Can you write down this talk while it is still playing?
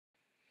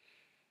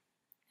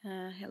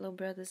Hello,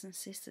 brothers and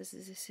sisters.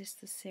 This is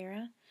Sister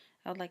Sarah.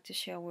 I would like to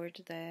share a word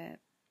that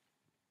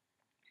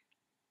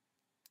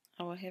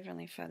our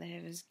Heavenly Father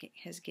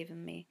has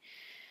given me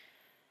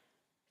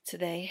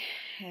today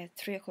at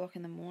 3 o'clock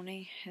in the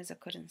morning as I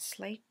couldn't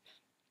sleep,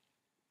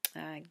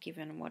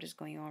 given what is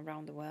going on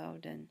around the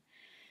world, and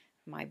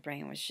my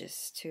brain was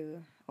just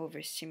too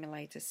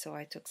overstimulated. So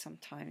I took some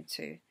time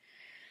to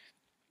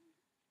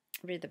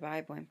read the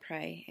Bible and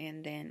pray,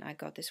 and then I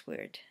got this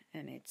word,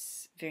 and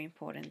it's very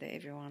important that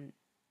everyone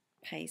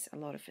pays a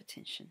lot of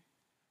attention.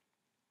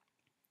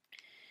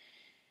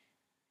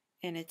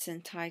 And it's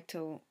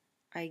entitled,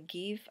 I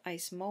give a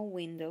small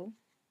window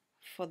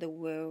for the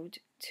world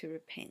to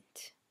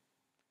repent.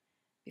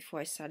 Before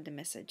I start the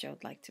message, I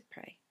would like to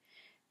pray.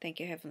 Thank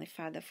you, Heavenly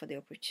Father, for the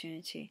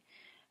opportunity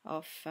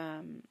of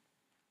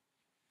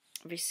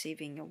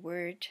receiving your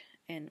word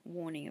and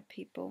warning your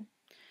people.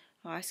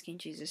 I ask in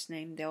Jesus'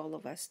 name that all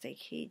of us take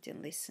heed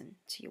and listen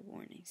to your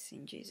warnings.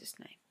 In Jesus'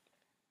 name.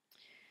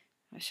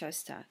 I shall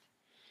start.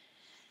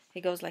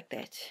 It goes like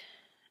that.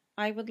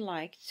 I would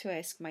like to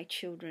ask my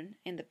children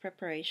in the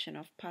preparation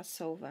of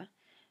Passover,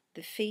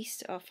 the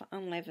feast of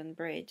unleavened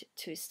bread,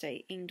 to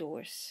stay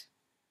indoors.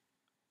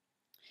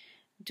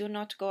 Do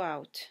not go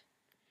out.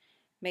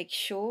 Make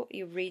sure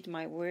you read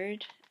my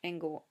word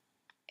and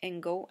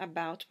go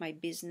about my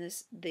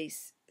business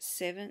these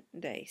 7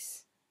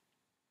 days.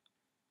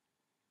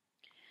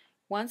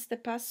 Once the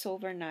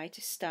Passover night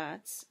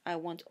starts, I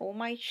want all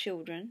my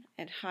children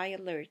at high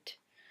alert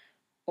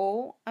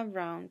all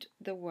around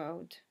the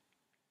world.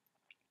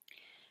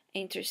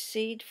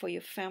 Intercede for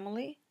your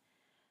family,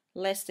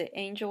 lest the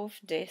angel of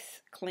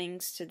death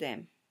clings to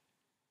them.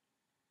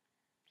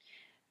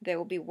 There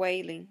will be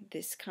wailing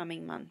this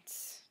coming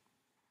months.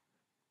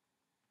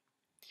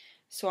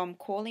 So I'm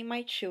calling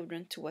my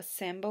children to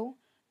assemble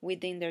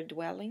within their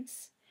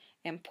dwellings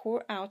and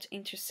pour out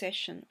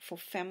intercession for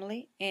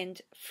family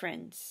and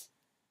friends.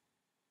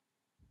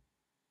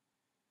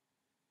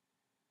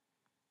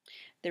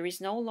 There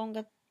is no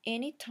longer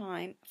any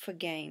time for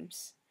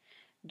games.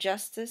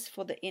 Justice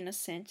for the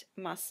innocent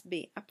must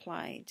be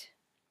applied.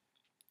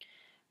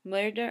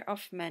 Murder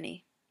of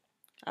many,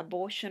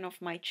 abortion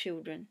of my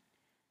children,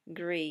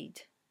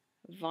 greed,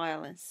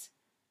 violence,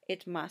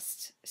 it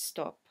must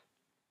stop.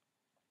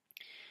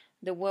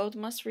 The world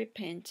must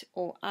repent,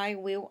 or I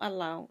will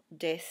allow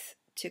death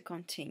to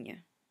continue.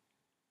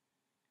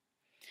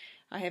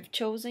 I have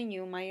chosen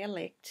you, my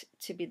elect,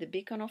 to be the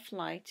beacon of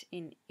light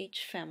in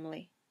each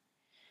family,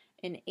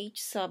 in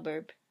each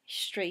suburb,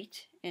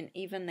 street, and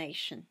even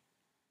nation.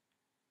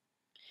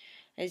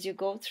 As you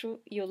go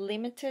through your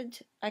limited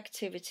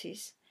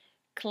activities,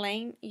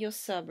 claim your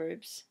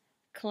suburbs,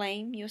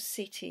 claim your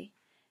city,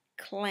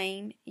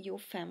 claim your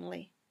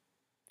family.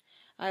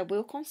 I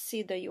will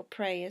consider your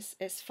prayers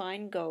as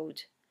fine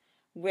gold,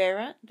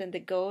 rarer than the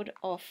gold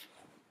of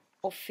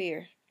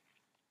Ophir.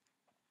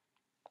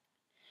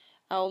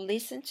 I'll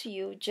listen to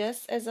you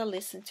just as I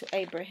listened to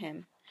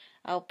Abraham.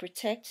 I'll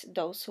protect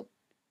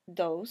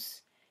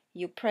those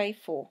you pray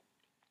for.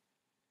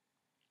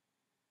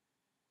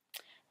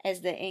 As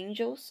the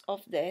angels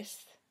of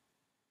death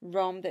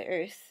roam the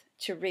earth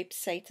to reap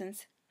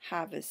Satan's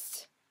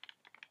harvest.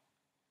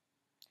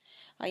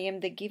 I am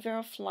the giver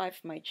of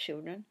life, my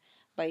children,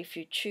 but if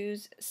you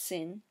choose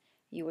sin,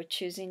 you are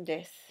choosing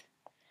death,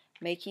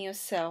 making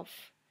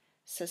yourself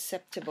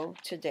susceptible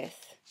to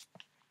death.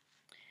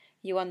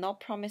 You are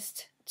not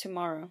promised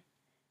tomorrow.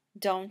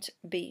 Don't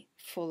be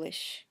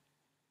foolish.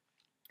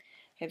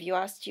 Have you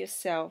asked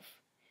yourself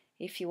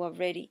if you are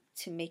ready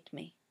to meet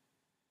me?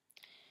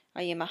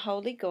 I am a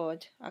holy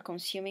God, a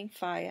consuming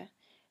fire.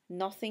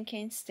 Nothing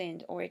can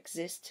stand or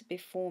exist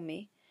before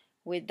me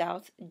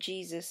without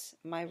Jesus,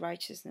 my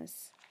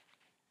righteousness.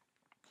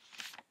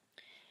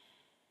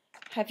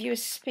 Have you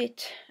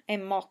spit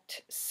and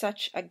mocked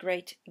such a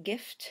great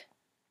gift?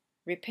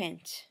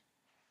 Repent.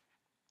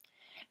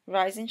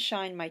 Rise and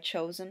shine, my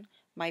chosen,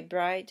 my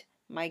bride,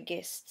 my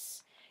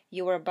guests.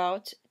 You are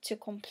about to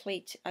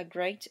complete a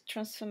great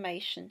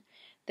transformation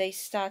they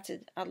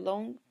started a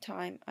long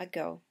time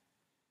ago.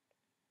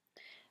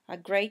 A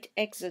great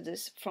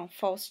exodus from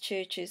false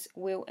churches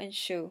will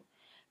ensue,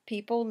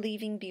 people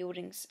leaving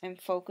buildings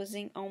and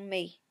focusing on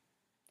me,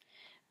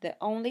 the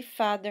only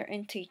Father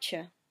and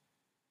Teacher.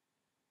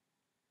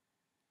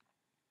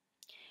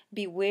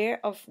 Beware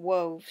of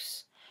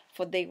wolves,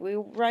 for they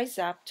will rise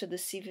up to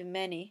deceive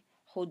many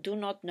who do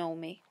not know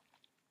me.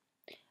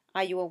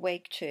 Are you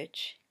awake,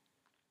 church?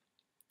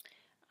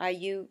 Are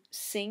you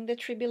seeing the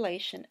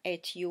tribulation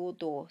at your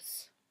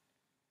doors?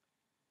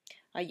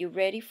 Are you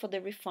ready for the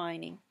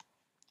refining?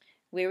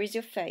 Where is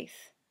your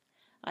faith?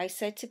 I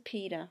said to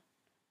Peter,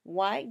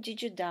 why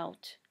did you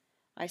doubt?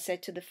 I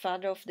said to the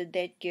father of the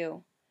dead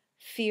girl,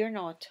 fear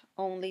not,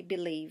 only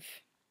believe.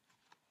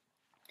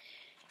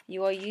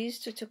 You are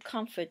used to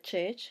comfort,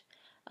 church.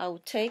 I will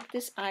take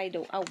this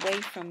idol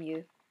away from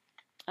you.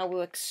 I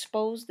will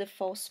expose the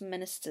false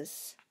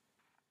ministers.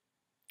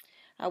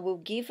 I will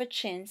give a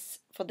chance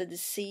for the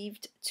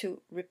deceived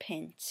to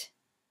repent.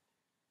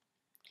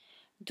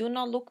 Do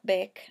not look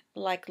back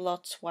like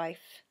Lot's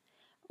wife.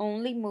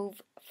 Only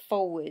move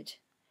forward.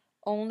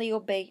 Only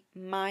obey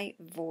my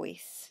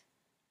voice.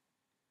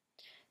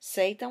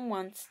 Satan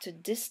wants to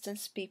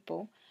distance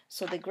people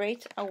so the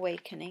great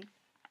awakening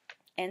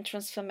and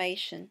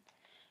transformation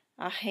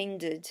are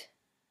hindered.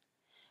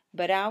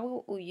 But I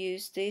will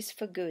use this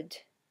for good.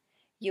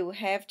 You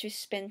have to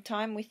spend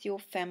time with your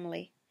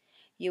family.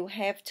 You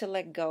have to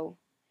let go.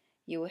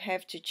 You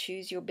have to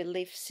choose your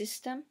belief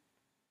system.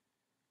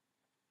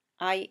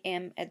 I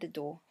am at the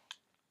door.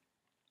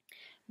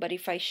 But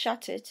if I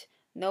shut it,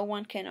 no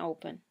one can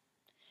open.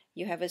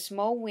 You have a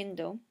small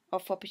window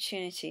of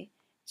opportunity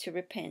to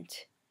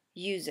repent.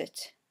 Use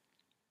it.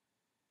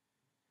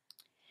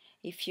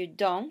 If you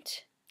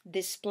don't,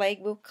 this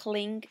plague will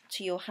cling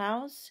to your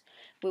house,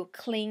 will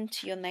cling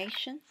to your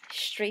nation,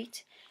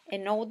 street,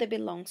 and all that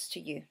belongs to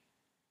you.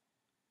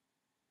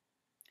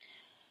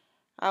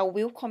 I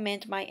will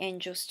command my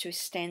angels to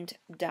stand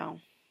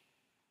down.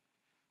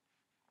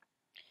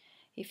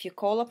 If you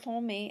call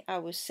upon me, I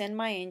will send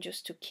my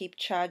angels to keep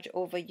charge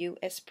over you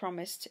as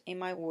promised in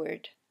my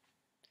word.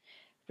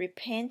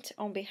 Repent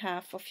on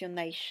behalf of your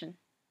nation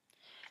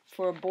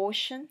for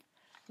abortion,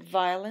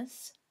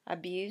 violence,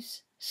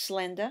 abuse,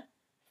 slander,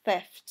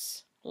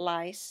 thefts,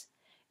 lies,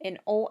 and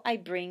all I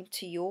bring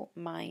to your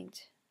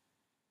mind.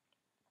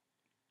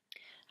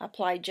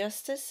 Apply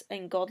justice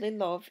and godly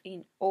love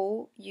in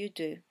all you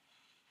do.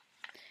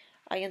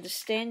 I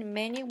understand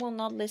many will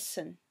not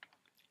listen,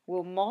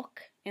 will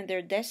mock, and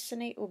their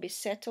destiny will be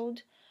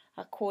settled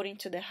according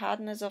to the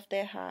hardness of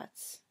their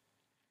hearts.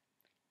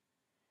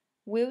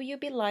 Will you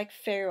be like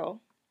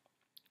Pharaoh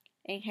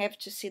and have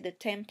to see the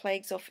 10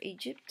 plagues of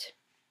Egypt?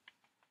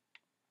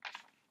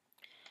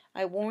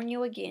 I warn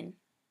you again,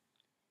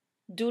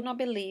 do not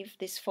believe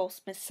this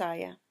false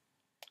Messiah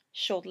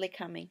shortly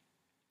coming,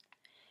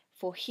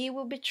 for he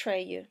will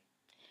betray you,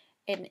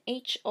 and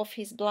each of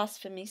his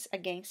blasphemies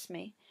against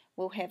me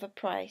will have a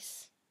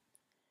price.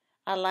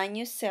 Align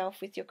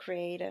yourself with your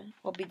Creator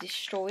or be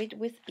destroyed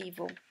with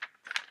evil.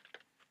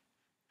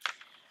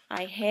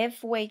 I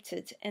have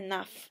waited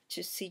enough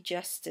to see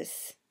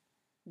justice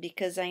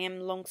because I am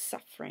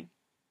long-suffering,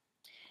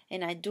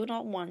 and I do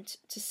not want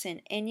to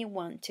send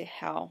anyone to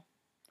hell.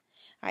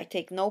 I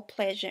take no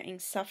pleasure in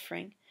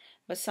suffering,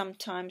 but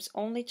sometimes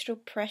only through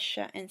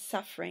pressure and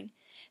suffering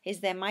is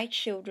that my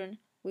children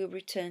will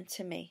return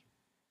to me.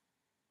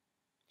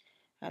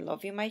 I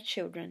love you, my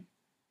children.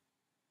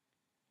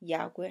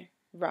 Yahweh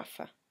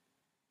Rapha.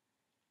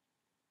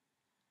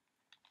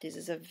 This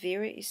is a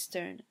very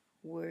stern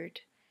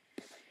word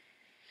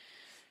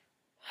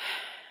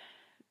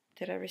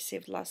that I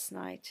received last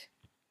night.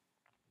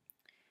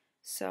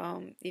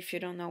 So if you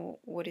don't know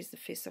what is the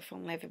Feast of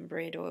Unleavened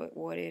Bread or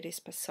what it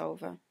is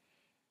Passover,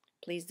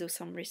 please do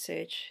some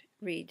research.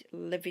 Read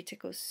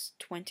Leviticus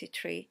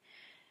 23.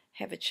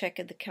 Have a check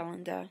at the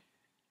calendar,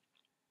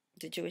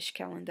 the Jewish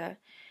calendar,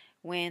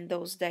 when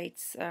those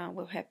dates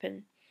will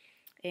happen.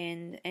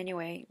 And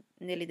anyway,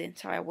 nearly the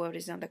entire world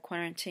is under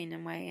quarantine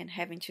and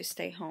having to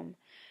stay home.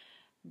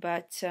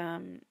 But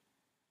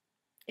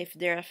if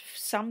there are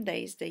some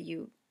days that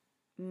you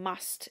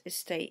must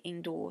stay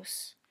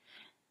indoors,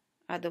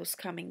 are those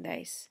coming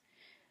days.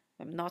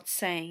 I'm not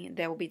saying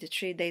there will be the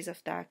 3 days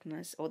of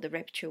darkness or the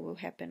rapture will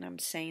happen. I'm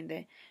saying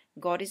that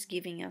God is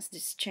giving us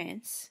this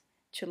chance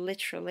to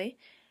literally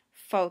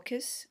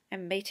focus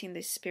and meet in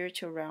the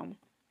spiritual realm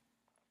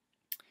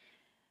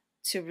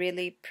to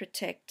really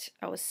protect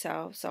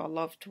ourselves, our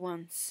loved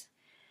ones,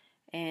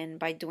 and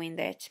by doing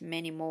that,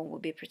 many more will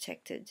be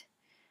protected.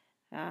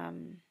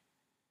 I'm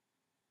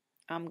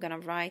gonna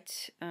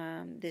write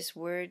this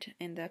word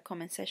in the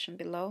comment section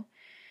below.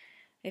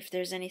 If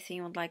there's anything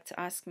you would like to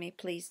ask me,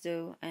 please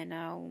do, and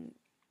I'll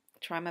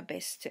try my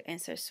best to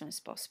answer as soon as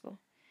possible.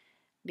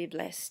 Be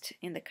blessed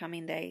in the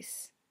coming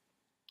days.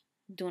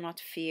 Do not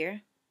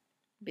fear,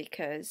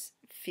 because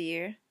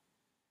fear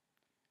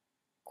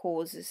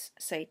causes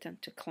Satan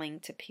to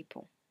cling to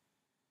people.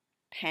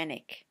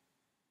 Panic,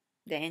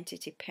 the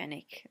entity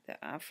panic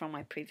from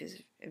my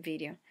previous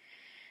video.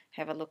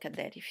 Have a look at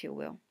that if you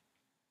will.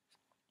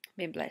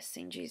 Be blessed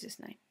in Jesus'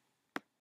 name.